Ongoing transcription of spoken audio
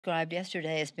described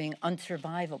yesterday as being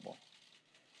unsurvivable.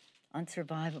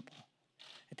 Unsurvivable.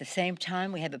 At the same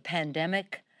time, we have a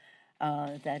pandemic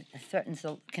that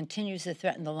continues to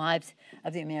threaten the lives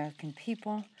of the American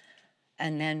people.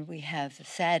 And then we have the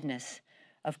sadness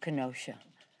of Kenosha,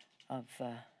 of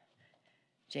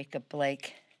Jacob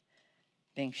Blake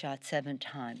being shot 7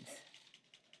 times.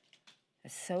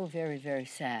 It's so very, very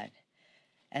sad.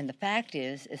 And the fact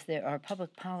is there are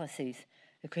public policies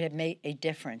that could have made a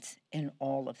difference in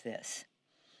all of this.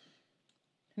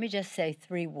 Let me just say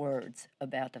 3 words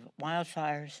about the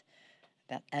wildfires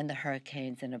and the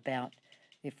hurricanes and about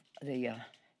the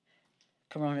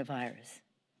coronavirus.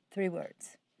 3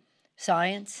 words: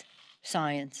 science,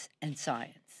 science, and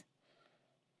science.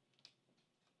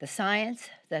 The science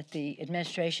that the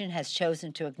administration has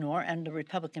chosen to ignore, and the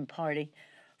Republican Party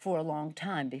for a long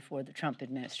time before the Trump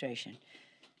administration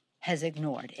has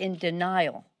ignored, in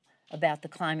denial about the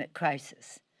climate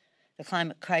crisis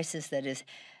that is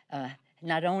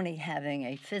not only having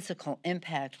a physical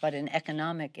impact, but an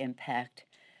economic impact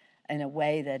in a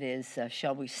way that is,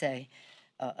 shall we say,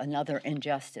 another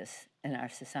injustice in our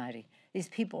society. These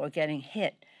people are getting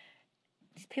hit.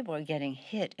 These people are getting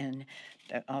hit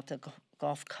off the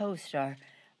Gulf Coast. Are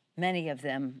many of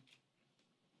them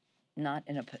not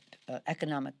in an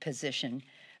economic position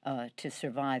to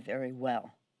survive very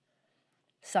well.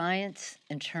 Science,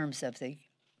 in terms of the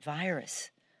virus,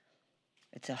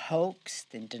 it's a hoax,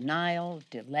 then denial,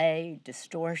 delay,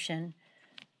 distortion.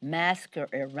 Masks are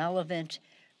irrelevant.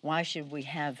 Why should we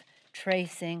have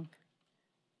tracing,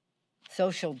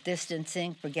 social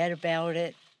distancing? Forget about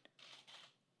it.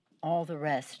 All the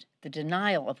rest. The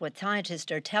denial of what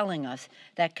scientists are telling us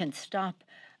that can stop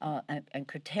and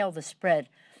curtail the spread,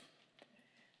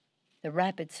 the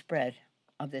rapid spread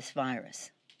of this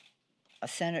virus. A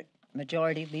Senate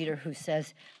Majority Leader who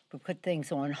says we put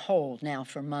things on hold now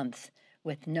for months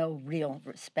with no real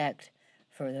respect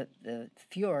for the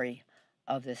fury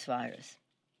of this virus.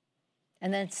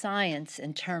 And then science,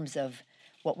 in terms of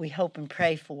what we hope and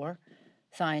pray for,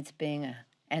 science being an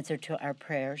answer to our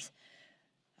prayers,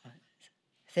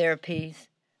 therapies,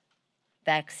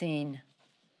 vaccine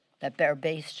that are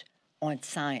based on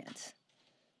science.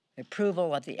 The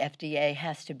approval of the FDA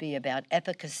has to be about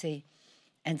efficacy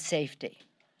and safety,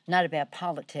 not about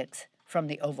politics from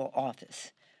the Oval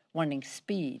Office, wanting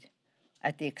speed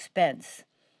at the expense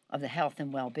of the health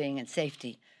and well-being and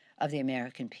safety of the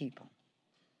American people.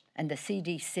 And the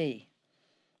CDC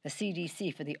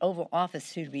for the Oval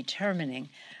Office to be determining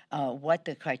what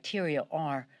the criteria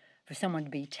are for someone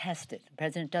to be tested. The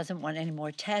president doesn't want any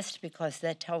more tests because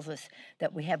that tells us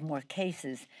that we have more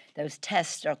cases. Those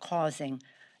tests are causing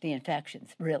the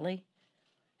infections. Really?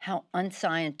 How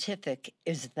unscientific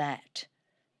is that?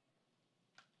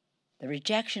 The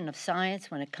rejection of science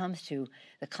when it comes to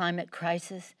the climate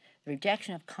crisis, the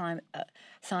rejection of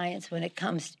science when it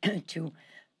comes to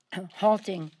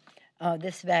halting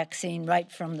this vaccine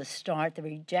right from the start, the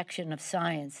rejection of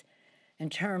science in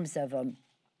terms of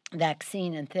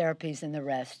vaccine and therapies and the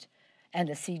rest, and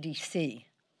the CDC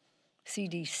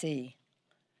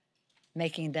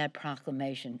making that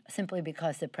proclamation simply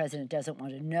because the president doesn't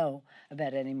want to know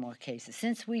about any more cases.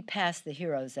 Since we passed the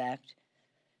HEROES Act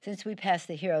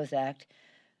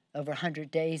over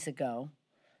 100 days ago,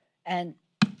 and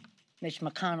Mitch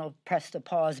McConnell pressed the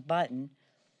pause button,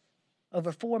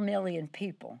 over 4 million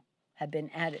people have been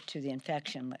added to the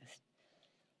infection list.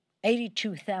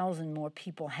 82,000 more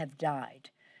people have died.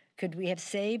 Could we have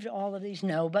saved all of these?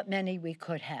 No, but many we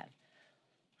could have.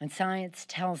 And science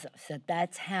tells us that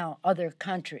that's how other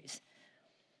countries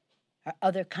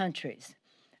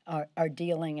are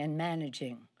dealing and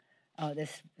managing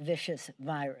this vicious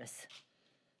virus.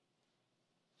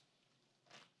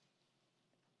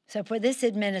 So for this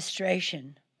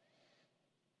administration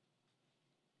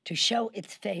to show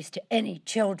its face to any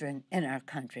children in our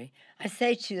country, I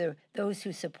say to those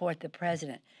who support the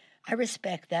president, I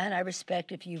respect that. I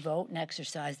respect if you vote and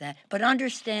exercise that. But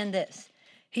understand this.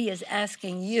 He is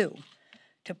asking you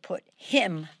to put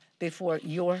him before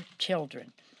your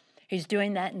children. He's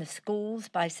doing that in the schools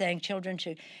by saying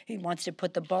he wants to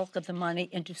put the bulk of the money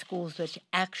into schools which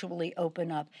actually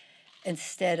open up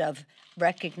instead of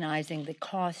recognizing the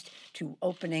cost to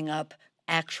opening up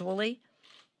actually,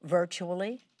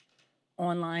 virtually,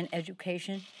 online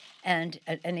education, and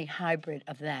any hybrid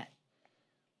of that.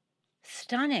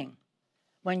 Stunning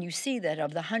when you see that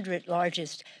of the 100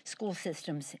 largest school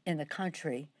systems in the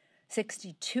country,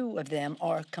 62 of them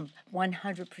are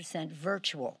 100%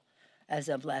 virtual as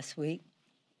of last week.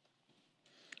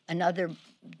 Another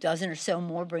dozen or so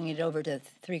more, bringing it over to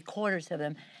 3/4 of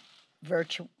them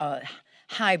virtual,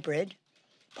 hybrid,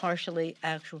 partially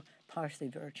actual, partially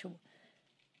virtual,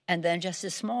 and then just a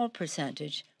small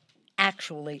percentage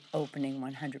actually opening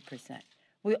 100%.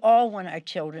 We all want our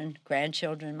children,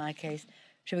 grandchildren in my case,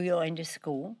 to be going to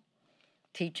school.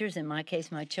 Teachers, in my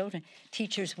case, my children,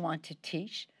 teachers want to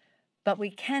teach, but we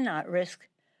cannot risk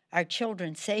our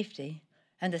children's safety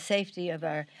and the safety of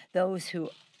those who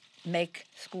make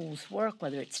schools work,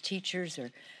 whether it's teachers or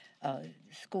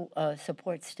school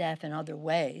support staff in other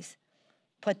ways,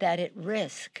 put that at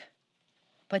risk,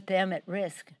 put them at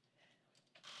risk.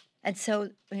 And so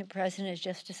the president has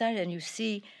just decided, and you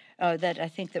see that I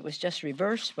think that was just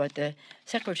reversed, but the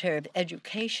Secretary of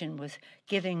Education was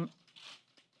giving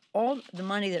all the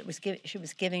money that she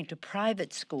was giving to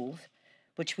private schools,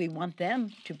 which we want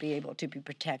them to be able to be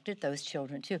protected, those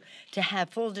children too, to have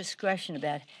full discretion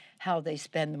about how they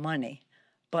spend the money,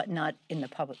 but not in the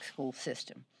public school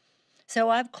system. So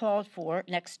I've called for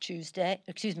Wednesday,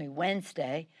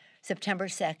 September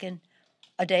 2nd,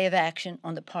 a day of action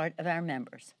on the part of our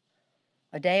members,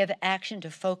 a day of action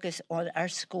to focus on our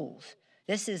schools.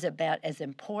 This is about as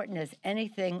important as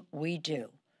anything we do,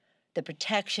 the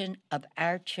protection of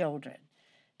our children,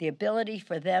 the ability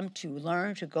for them to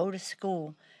learn to go to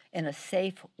school in a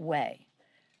safe way,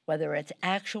 whether it's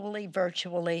actually,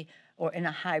 virtually, or in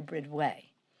a hybrid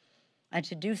way, and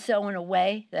to do so in a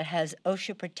way that has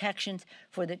OSHA protections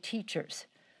for the teachers.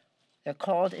 They're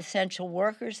called essential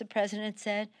workers, the president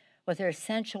said. But they're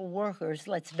essential workers.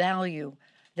 Let's value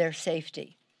their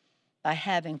safety by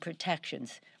having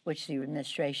protections, which the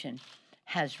administration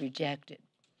has rejected.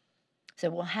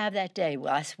 So we'll have that day.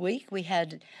 Last week, we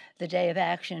had the day of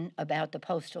action about the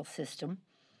postal system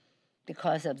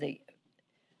because of the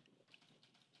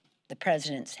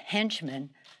president's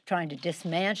henchmen trying to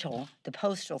dismantle the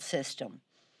postal system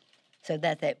so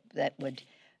that would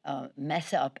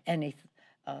mess up any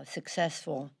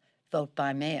successful vote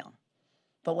by mail.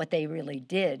 But what they really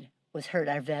did was hurt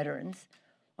our veterans.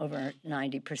 Over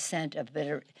 90% of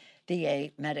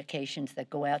VA medications that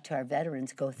go out to our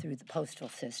veterans go through the postal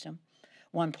system.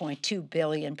 1.2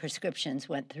 billion prescriptions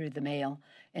went through the mail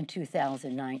in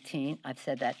 2019. I've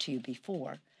said that to you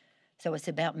before. So it's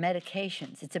about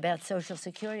medications. It's about Social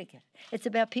Security. It's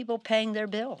about people paying their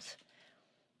bills.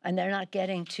 And they're not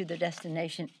getting to the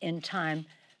destination in time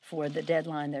for the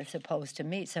deadline they're supposed to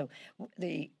meet. So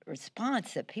the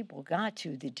response that people got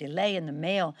to the delay in the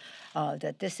mail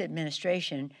that this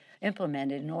administration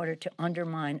implemented in order to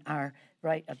undermine our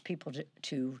right of people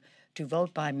to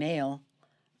vote by mail,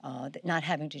 not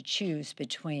having to choose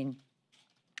between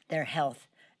their health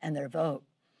and their vote.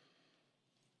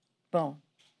 Well,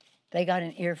 they got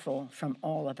an earful from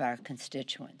all of our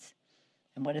constituents.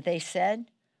 And what have they said?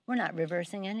 We're not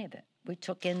reversing any of it. We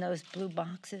took in those blue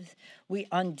boxes. We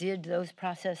undid those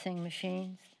processing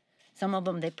machines. Some of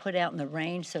them they put out in the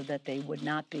rain so that they would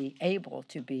not be able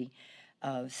to be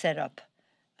set up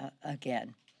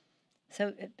again.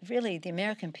 So really, the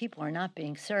American people are not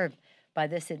being served by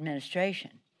this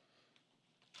administration.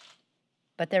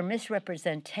 But their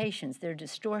misrepresentations, their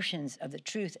distortions of the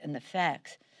truth and the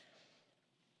facts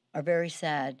are very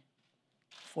sad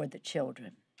for the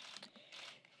children.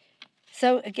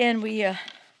 So again, we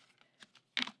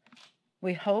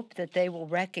hope that they will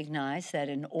recognize that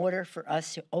in order for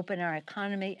us to open our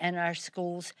economy and our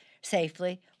schools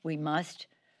safely, we must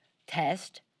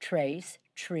test, trace,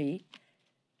 treat,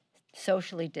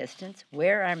 socially distance,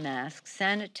 wear our masks,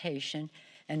 sanitation,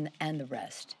 and the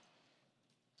rest.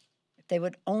 If they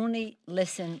would only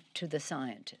listen to the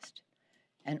scientist,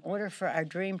 in order for our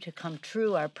dream to come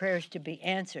true, our prayers to be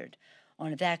answered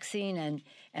on a vaccine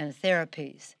and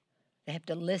therapies, they have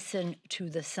to listen to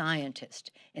the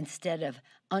scientist instead of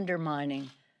undermining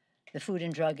the Food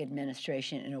and Drug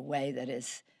Administration in a way that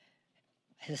is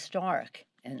historic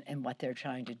in what they're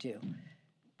trying to do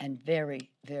and very,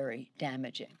 very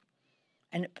damaging.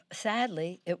 And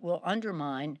sadly, it will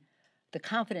undermine the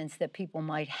confidence that people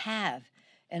might have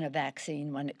in a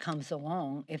vaccine when it comes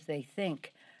along if they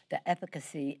think the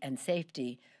efficacy and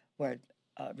safety were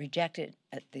rejected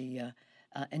at the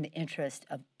in the interest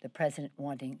of the president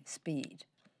wanting speed.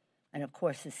 And of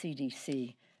course, the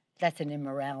CDC, that's an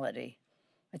immorality.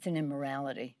 It's an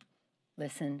immorality.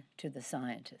 Listen to the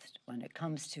scientist. When it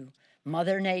comes to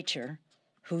Mother Nature,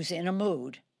 who's in a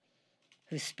mood,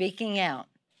 who's speaking out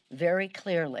very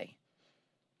clearly,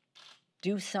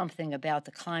 do something about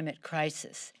the climate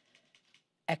crisis.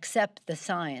 Accept the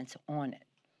science on it.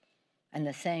 And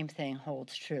the same thing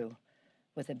holds true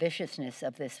with the viciousness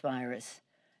of this virus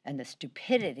and the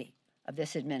stupidity of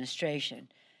this administration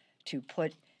to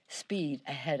put speed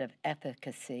ahead of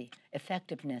efficacy,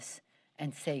 effectiveness,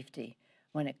 and safety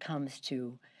when it comes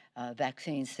to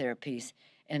vaccines, therapies,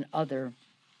 and other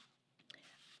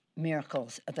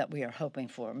miracles that we are hoping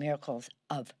for, miracles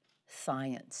of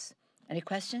science. Any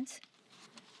questions?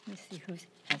 Let me see who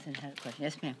hasn't had a question.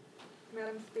 Yes, ma'am.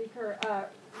 Madam Speaker,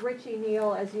 Richie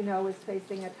Neal, as you know, is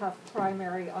facing a tough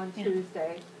primary on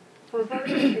Tuesday. For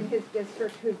voters in his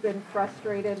district who've been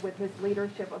frustrated with his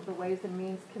leadership of the Ways and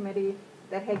Means Committee,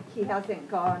 that he hasn't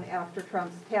gone after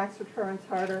Trump's tax returns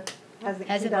harder,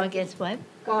 hasn't gone against what?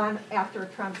 Gone after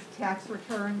Trump's tax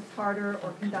returns harder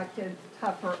or conducted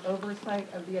tougher oversight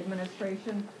of the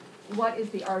administration. What is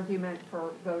the argument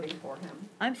for voting for him?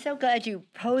 I'm so glad you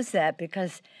posed that,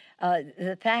 because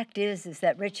the fact is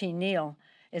that Richie Neal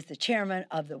is the chairman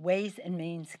of the Ways and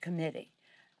Means Committee.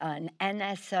 And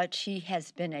as such, he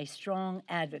has been a strong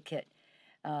advocate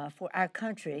for our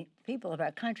country, people of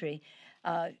our country,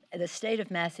 the state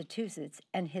of Massachusetts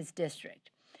and his district.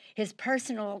 His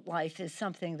personal life is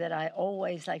something that I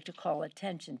always like to call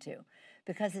attention to,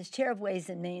 because as chair of Ways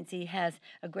and Means, he has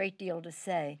a great deal to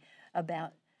say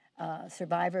about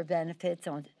survivor benefits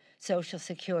on Social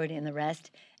Security and the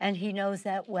rest, and he knows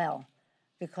that well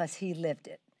because he lived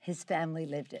it. His family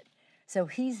lived it. So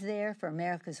he's there for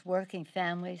America's working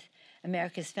families,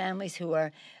 America's families who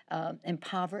are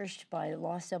impoverished by the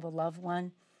loss of a loved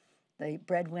one, the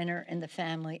breadwinner in the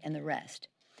family, and the rest.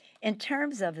 In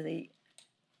terms of I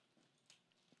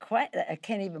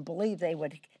can't even believe they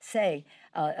would say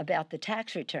about the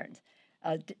tax returns.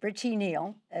 Richie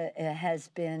Neal has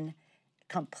been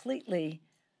completely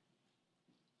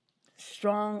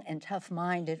strong and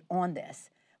tough-minded on this.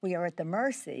 We are at the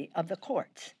mercy of the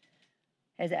courts,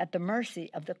 at the mercy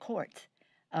of the courts.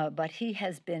 But he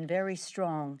has been very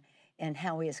strong in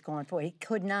how he has gone forward. He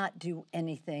could not do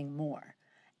anything more.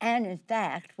 And in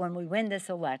fact, when we win this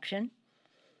election,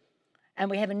 and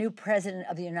we have a new president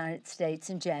of the United States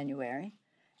in January,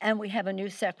 and we have a new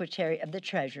Secretary of the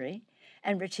Treasury,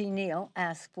 and Richie Neal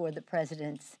asked for the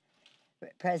president's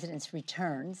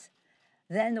returns,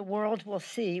 then the world will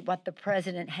see what the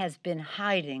president has been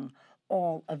hiding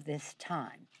all of this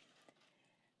time.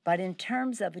 But in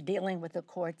terms of dealing with the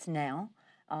courts now,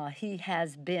 he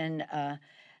has been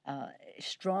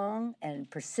strong and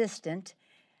persistent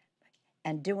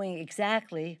and doing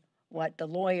exactly what the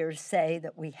lawyers say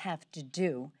that we have to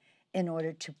do in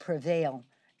order to prevail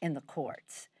in the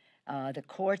courts. The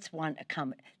courts want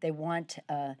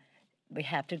we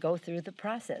have to go through the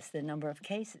process, the number of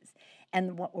cases.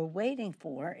 And what we're waiting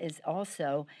for is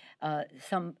also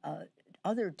some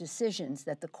other decisions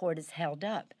that the court has held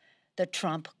up. The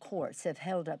Trump courts have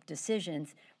held up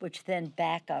decisions which then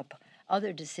back up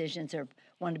other decisions or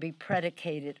want to be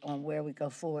predicated on where we go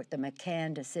forward. The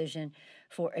McCann decision,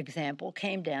 for example,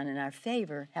 came down in our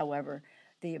favor. However,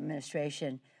 the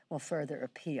administration will further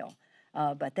appeal.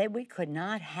 But we could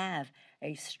not have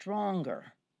a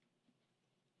stronger,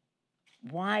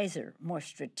 wiser, more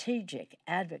strategic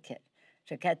advocate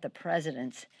to get the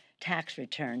president's tax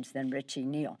returns than Richie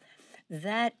Neal.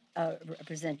 That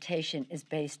representation is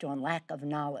based on lack of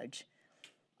knowledge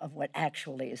of what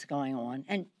actually is going on,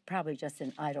 and probably just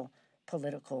an idle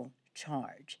political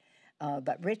charge.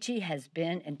 But Richie has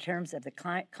been, in terms of the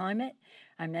climate,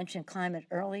 I mentioned climate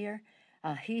earlier,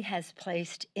 he has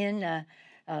placed in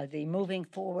the moving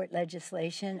forward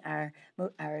legislation, our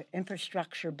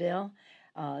infrastructure bill,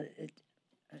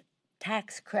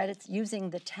 tax credits, using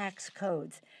the tax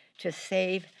codes to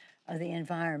save the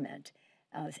environment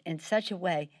in such a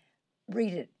way.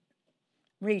 Read it.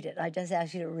 I just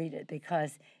ask you to read it,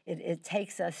 because it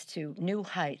takes us to new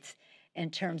heights in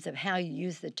terms of how you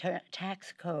use the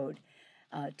tax code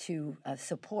to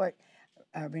support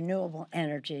renewable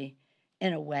energy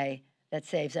in a way that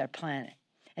saves our planet.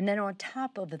 And then on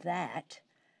top of that,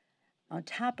 we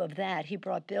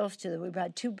brought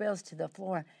two bills to the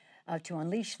floor to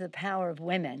unleash the power of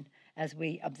women, as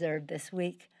we observed this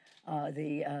week,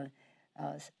 the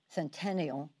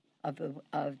centennial of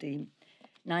the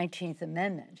 19th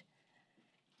Amendment.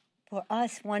 For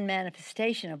us, one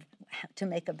manifestation to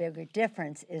make a bigger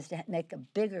difference is to make a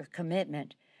bigger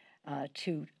commitment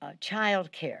to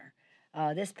child care.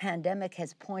 This pandemic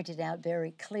has pointed out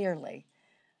very clearly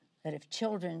that if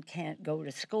children can't go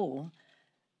to school,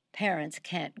 parents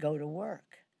can't go to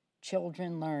work.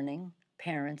 Children learning,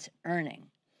 parents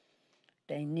earning.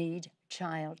 They need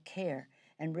child care.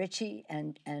 And Richie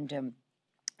and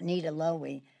Nita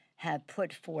Lowey have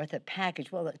put forth a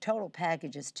package. Well, the total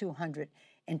package is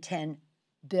 $210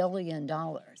 billion,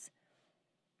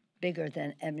 bigger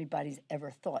than anybody's ever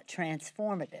thought,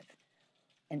 transformative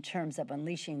in terms of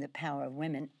unleashing the power of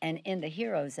women. And in the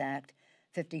HEROES Act,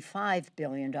 $55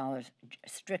 billion,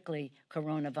 strictly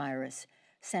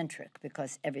coronavirus-centric,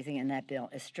 because everything in that bill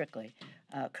is strictly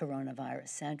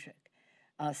coronavirus-centric.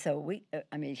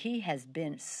 I mean, he has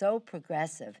been so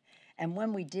progressive. And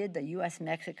when we did the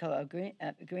U.S.-Mexico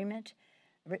agreement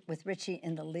with Richie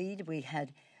in the lead, we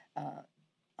had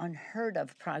unheard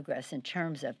of progress in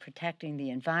terms of protecting the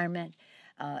environment,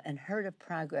 unheard of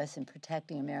progress in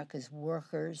protecting America's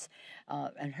workers,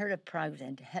 unheard of progress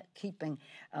in keeping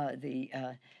the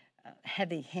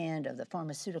heavy hand of the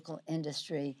pharmaceutical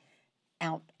industry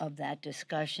out of that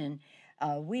discussion.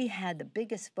 We had the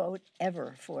biggest vote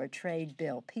ever for a trade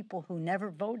bill. People who never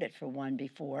voted for one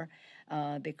before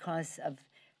because of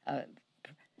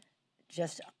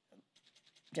just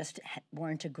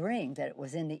weren't agreeing that it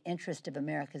was in the interest of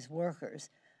America's workers,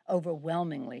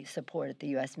 overwhelmingly supported the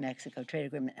U.S.-Mexico trade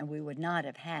agreement, and we would not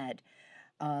have had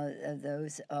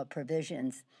those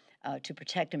provisions to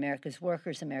protect America's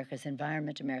workers, America's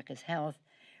environment, America's health,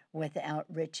 without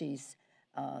Richie's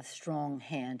strong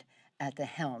hand at the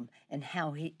helm, and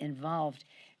how he involved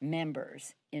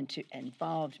members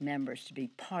to be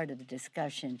part of the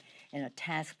discussion in a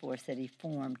task force that he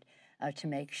formed to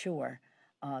make sure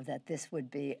that this would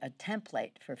be a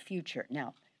template for future.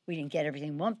 Now, we didn't get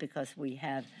everything we want because we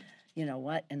have, in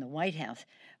the White House,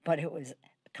 but it was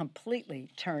completely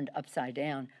turned upside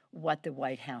down what the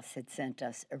White House had sent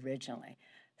us originally.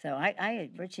 So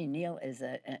Richie Neal is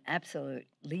an absolute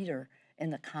leader in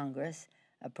the Congress,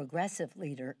 a progressive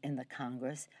leader in the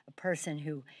Congress, a person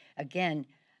who, again,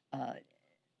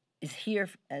 is here,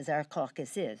 as our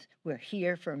caucus is. We're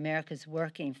here for America's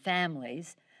working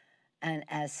families, and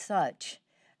as such,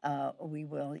 we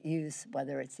will use,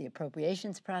 whether it's the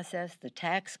appropriations process, the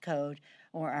tax code,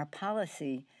 or our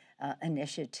policy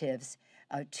initiatives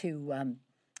to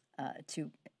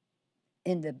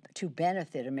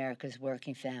benefit America's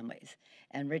working families.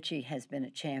 And Richie has been a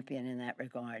champion in that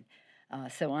regard.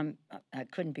 So I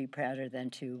couldn't be prouder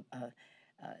than to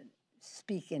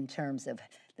speak in terms of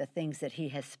the things that he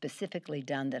has specifically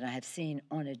done that I have seen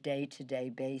on a day-to-day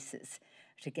basis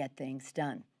to get things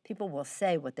done. People will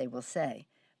say what they will say,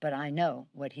 but I know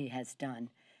what he has done,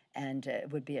 and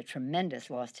it would be a tremendous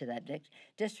loss to that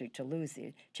district to lose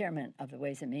the chairman of the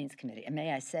Ways and Means Committee. And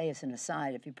may I say, as an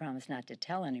aside, if you promise not to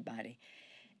tell anybody,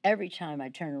 every time I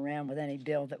turn around with any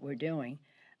bill that we're doing,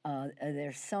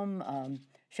 there's some,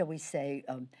 shall we say,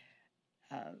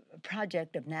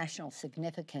 project of national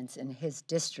significance in his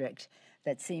district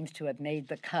that seems to have made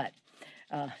the cut.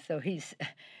 So he's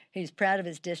proud of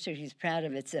his district, he's proud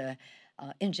of its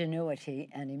ingenuity,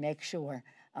 and he makes sure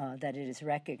that it is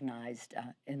recognized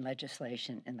in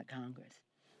legislation in the Congress.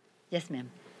 Yes,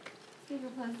 ma'am. Speaker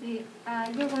Pelosi,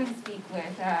 you're going to speak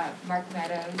with Mark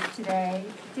Meadows today.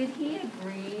 Did he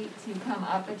agree to come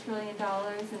up $1 trillion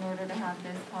in order to have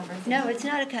this conversation? No, it's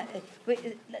not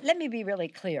let me be really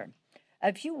clear.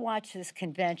 If you watch this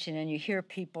convention and you hear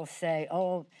people say,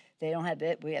 oh, they don't have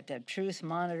it, we have to have truth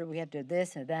monitor, we have to do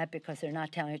this and that because they're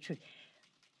not telling the truth.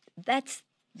 That's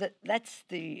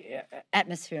the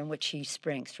atmosphere in which he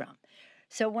springs from.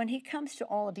 So when he comes to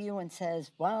all of you and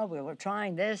says, well, we were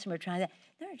trying this and we're trying that,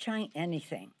 they're not trying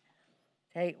anything.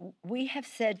 Okay? We have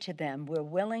said to them, we're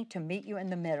willing to meet you in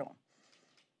the middle.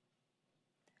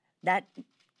 That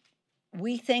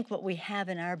we think what we have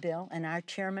in our bill, and our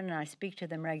chairman and I speak to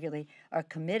them regularly, are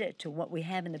committed to what we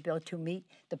have in the bill to meet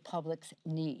the public's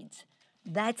needs.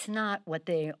 That's not what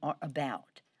they are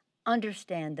about.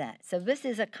 Understand that. So this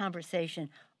is a conversation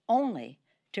only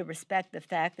to respect the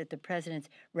fact that the president's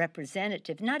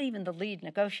representative, not even the lead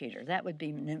negotiator, that would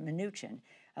be Mnuchin.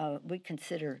 We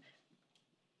consider,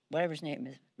 whatever his name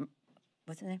is,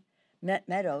 what's his name?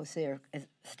 Meadows there is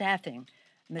staffing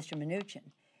Mr.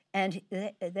 Mnuchin. And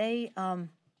they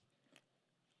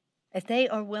if they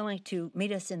are willing to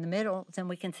meet us in the middle, then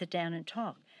we can sit down and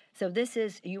talk. So this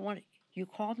is, you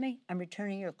called me, I'm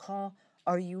returning your call.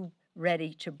 Are you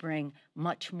ready to bring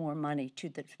much more money to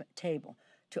the table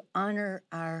to honor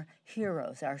our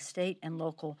heroes, our state and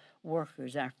local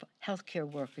workers, our healthcare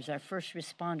workers, our first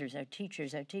responders, our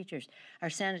teachers, our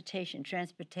sanitation,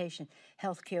 transportation,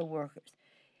 healthcare workers?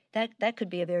 That could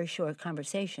be a very short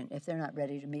conversation if they're not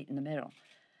ready to meet in the middle,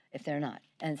 if they're not.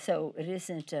 And so it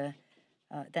isn't,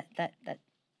 that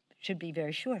should be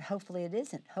very short. Hopefully it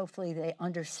isn't. Hopefully they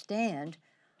understand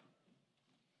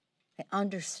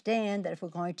that if we're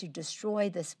going to destroy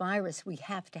this virus, we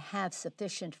have to have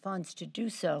sufficient funds to do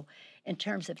so in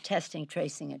terms of testing,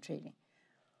 tracing, and treating.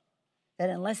 That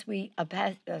unless we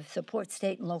support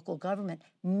state and local government,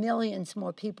 millions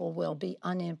more people will be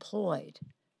unemployed.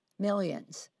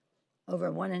 Millions.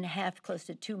 Over 1.5, close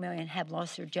to 2 million have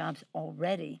lost their jobs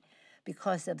already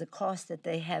because of the cost that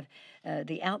they have,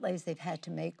 the outlays they've had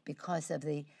to make because of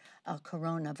the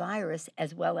coronavirus,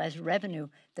 as well as revenue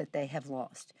that they have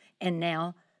lost. And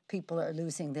now people are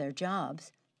losing their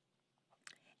jobs,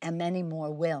 and many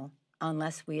more will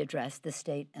unless we address the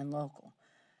state and local.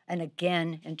 And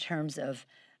again, in terms of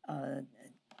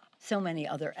so many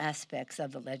other aspects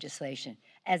of the legislation,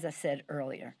 as I said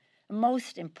earlier, the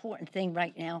most important thing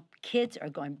right now, kids are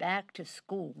going back to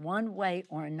school one way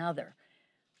or another.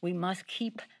 We must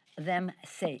keep them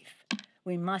safe.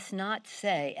 We must not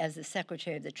say, as the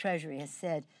Secretary of the Treasury has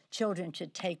said, children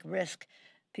should take risk.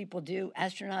 People do,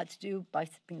 astronauts do,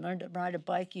 you learn to ride a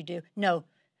bike, you do. No,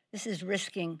 this is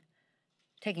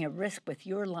taking a risk with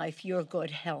your life, your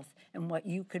good health, and what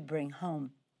you could bring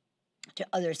home to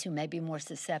others who may be more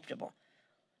susceptible.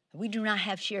 We do not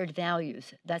have shared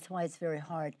values. That's why it's very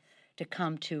hard to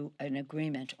come to an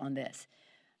agreement on this.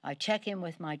 I check in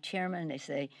with my chairman, and they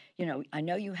say, I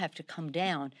know you have to come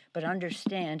down, but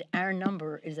understand our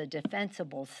number is a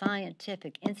defensible,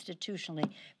 scientific,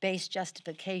 institutionally based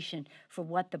justification for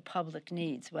what the public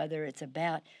needs, whether it's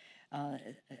about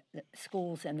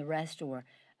schools and the rest, or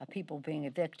people being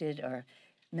evicted, or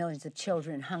millions of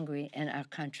children hungry in our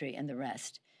country and the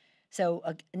rest. So,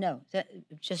 no,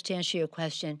 just to answer your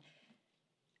question,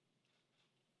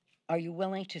 are you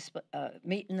willing to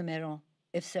meet in the middle?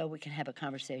 If so, we can have a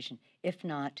conversation. If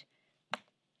not,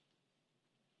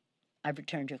 I've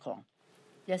returned your call.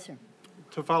 Yes, sir.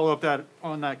 To follow up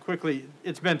on that quickly,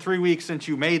 it's been 3 weeks since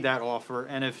you made that offer,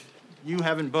 and if you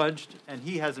haven't budged and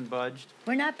he hasn't budged...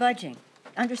 We're not budging.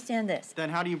 Understand this. Then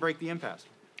how do you break the impasse?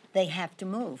 They have to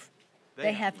move.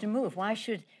 They have to move. Why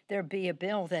should there be a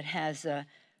bill that has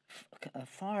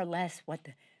far less what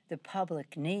the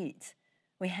public needs?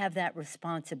 We have that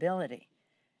responsibility.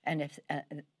 And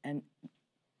and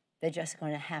they're just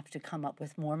going to have to come up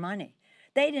with more money.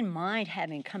 They didn't mind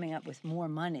coming up with more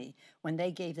money when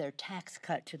they gave their tax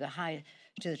cut to the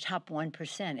top 1%,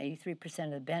 83%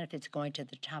 of the benefits going to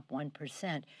the top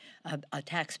 1%, a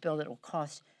tax bill that will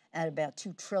cost at about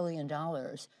 $2 trillion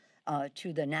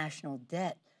to the national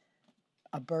debt,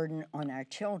 a burden on our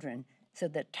children, so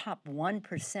the top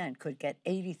 1% could get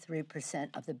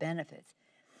 83% of the benefits.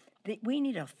 We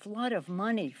need a flood of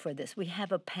money for this. We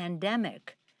have a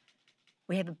pandemic.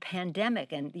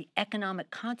 And the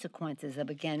economic consequences of,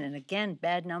 again,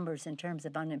 bad numbers in terms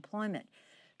of unemployment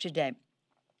today.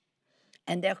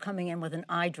 And they're coming in with an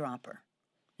eyedropper.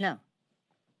 No.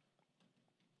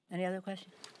 Any other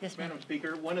questions? Yes, ma'am. Madam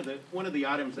Speaker, one of the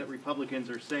items that Republicans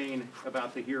are saying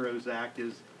about the HEROES Act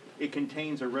is it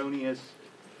contains erroneous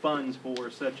funds for,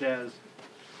 such as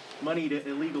money to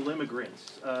illegal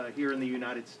immigrants here in the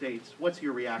United States. What's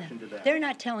your reaction to that? They're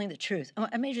not telling the truth.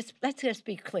 Let's just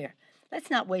be clear. Let's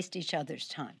not waste each other's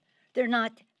time. They're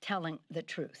not telling the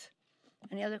truth.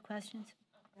 Any other questions?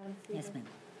 Yes, ma'am.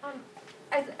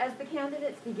 As the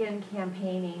candidates begin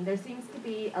campaigning, there seems to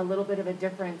be a little bit of a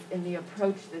difference in the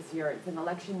approach this year. It's an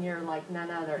election year like none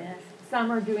other. Yes.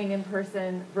 Some are doing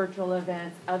in-person virtual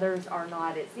events, others are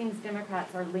not. It seems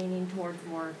Democrats are leaning towards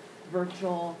more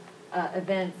virtual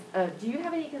events. Do you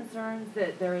have any concerns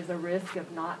that there is a risk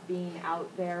of not being out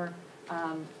there,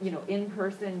 in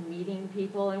person meeting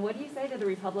people? And what do you say to the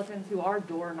Republicans who are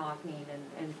door knocking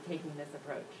and taking this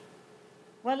approach?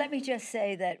 Well, let me just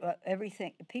say that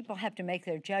people have to make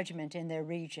their judgment in their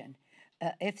region.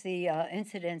 If the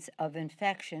incidence of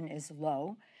infection is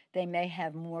low, they may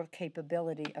have more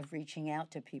capability of reaching out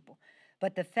to people.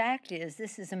 But the fact is,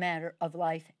 this is a matter of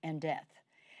life and death.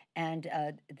 And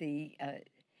the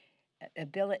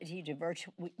ability to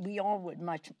we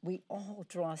all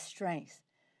draw strength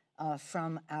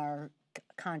from our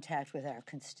contact with our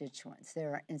constituents.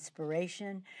 They're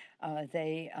inspiration.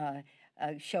 They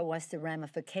show us the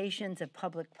ramifications of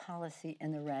public policy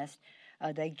and the rest.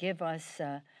 They give us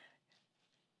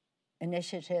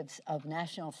initiatives of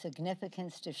national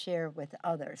significance to share with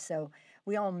others. So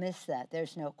we all miss that,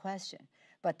 there's no question.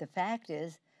 But the fact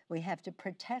is, we have to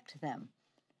protect them.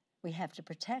 We have to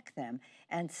protect them.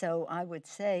 And so I would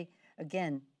say,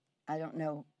 again, I don't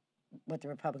know what the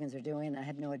Republicans are doing, and I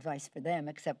have no advice for them,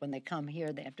 except when they come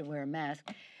here, they have to wear a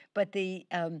mask. But the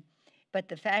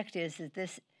fact is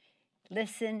this: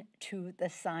 listen to the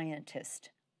scientist.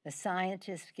 The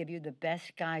scientists give you the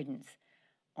best guidance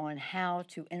on how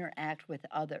to interact with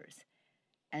others.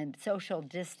 And social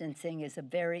distancing is a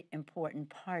very important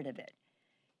part of it.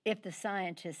 If the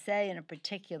scientists say in a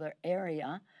particular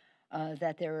area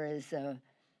that there is a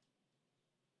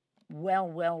well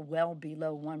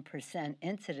below 1%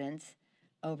 incidence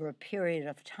over a period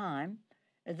of time,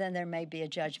 then there may be a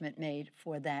judgment made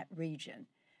for that region.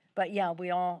 But yeah, we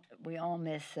all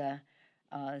miss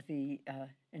the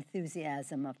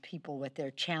enthusiasm of people with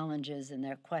their challenges and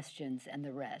their questions and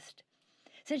the rest.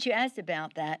 Since you asked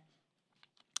about that,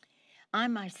 I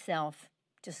myself,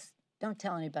 just don't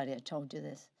tell anybody I told you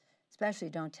this, especially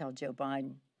don't tell Joe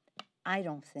Biden. I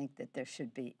don't think that there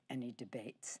should be any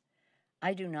debates.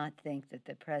 I do not think that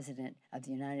the President of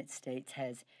the United States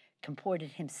has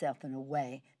comported himself in a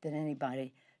way that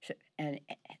anybody should, and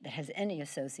that has any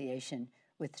association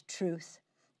with truth,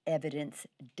 evidence,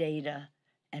 data,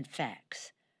 and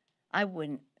facts. I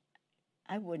wouldn't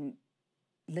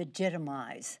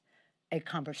legitimize a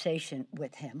conversation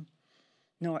with him,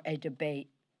 nor a debate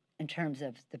in terms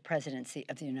of the presidency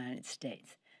of the United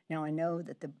States. Now, I know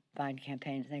that the Biden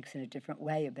campaign thinks in a different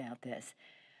way about this,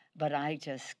 but I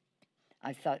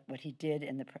thought what he did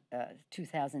in the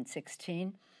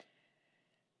 2016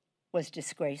 was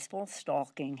disgraceful,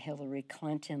 stalking Hillary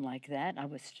Clinton like that. I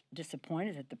was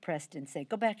disappointed that the press didn't say,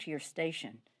 go back to your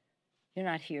station. You're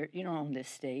not here. You don't own this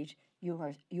stage. You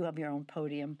have your own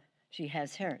podium. She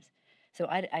has hers. So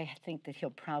I think that he'll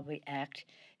probably act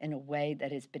in a way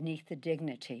that is beneath the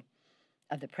dignity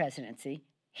of the presidency.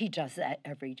 He does that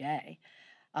every day.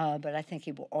 But I think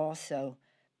he will also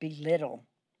belittle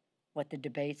what the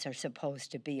debates are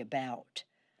supposed to be about.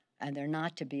 And they're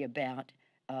not to be about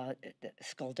the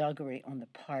skullduggery on the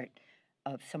part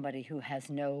of somebody who has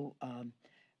no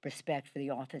respect for the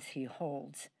office he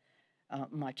holds,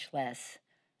 much less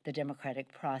the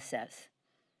democratic process.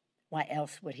 Why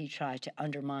else would he try to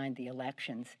undermine the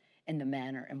elections in the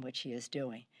manner in which he is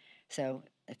doing? So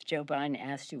if Joe Biden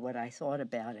asked you what I thought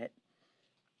about it,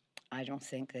 I don't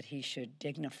think that he should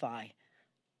dignify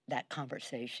that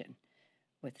conversation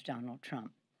with Donald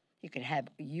Trump.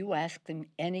 You ask them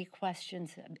any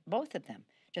questions, both of them.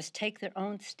 Just take their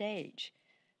own stage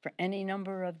for any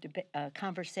number of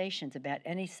conversations about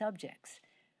any subjects.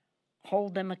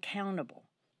 Hold them accountable.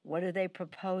 What are they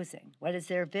proposing? What is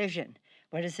their vision?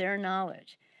 What is their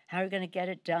knowledge? How are we going to get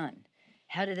it done?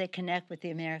 How do they connect with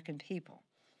the American people?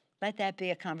 Let that be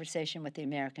a conversation with the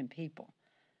American people,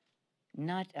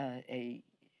 not an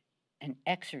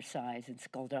exercise in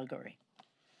skullduggery.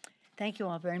 Thank you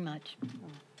all very much.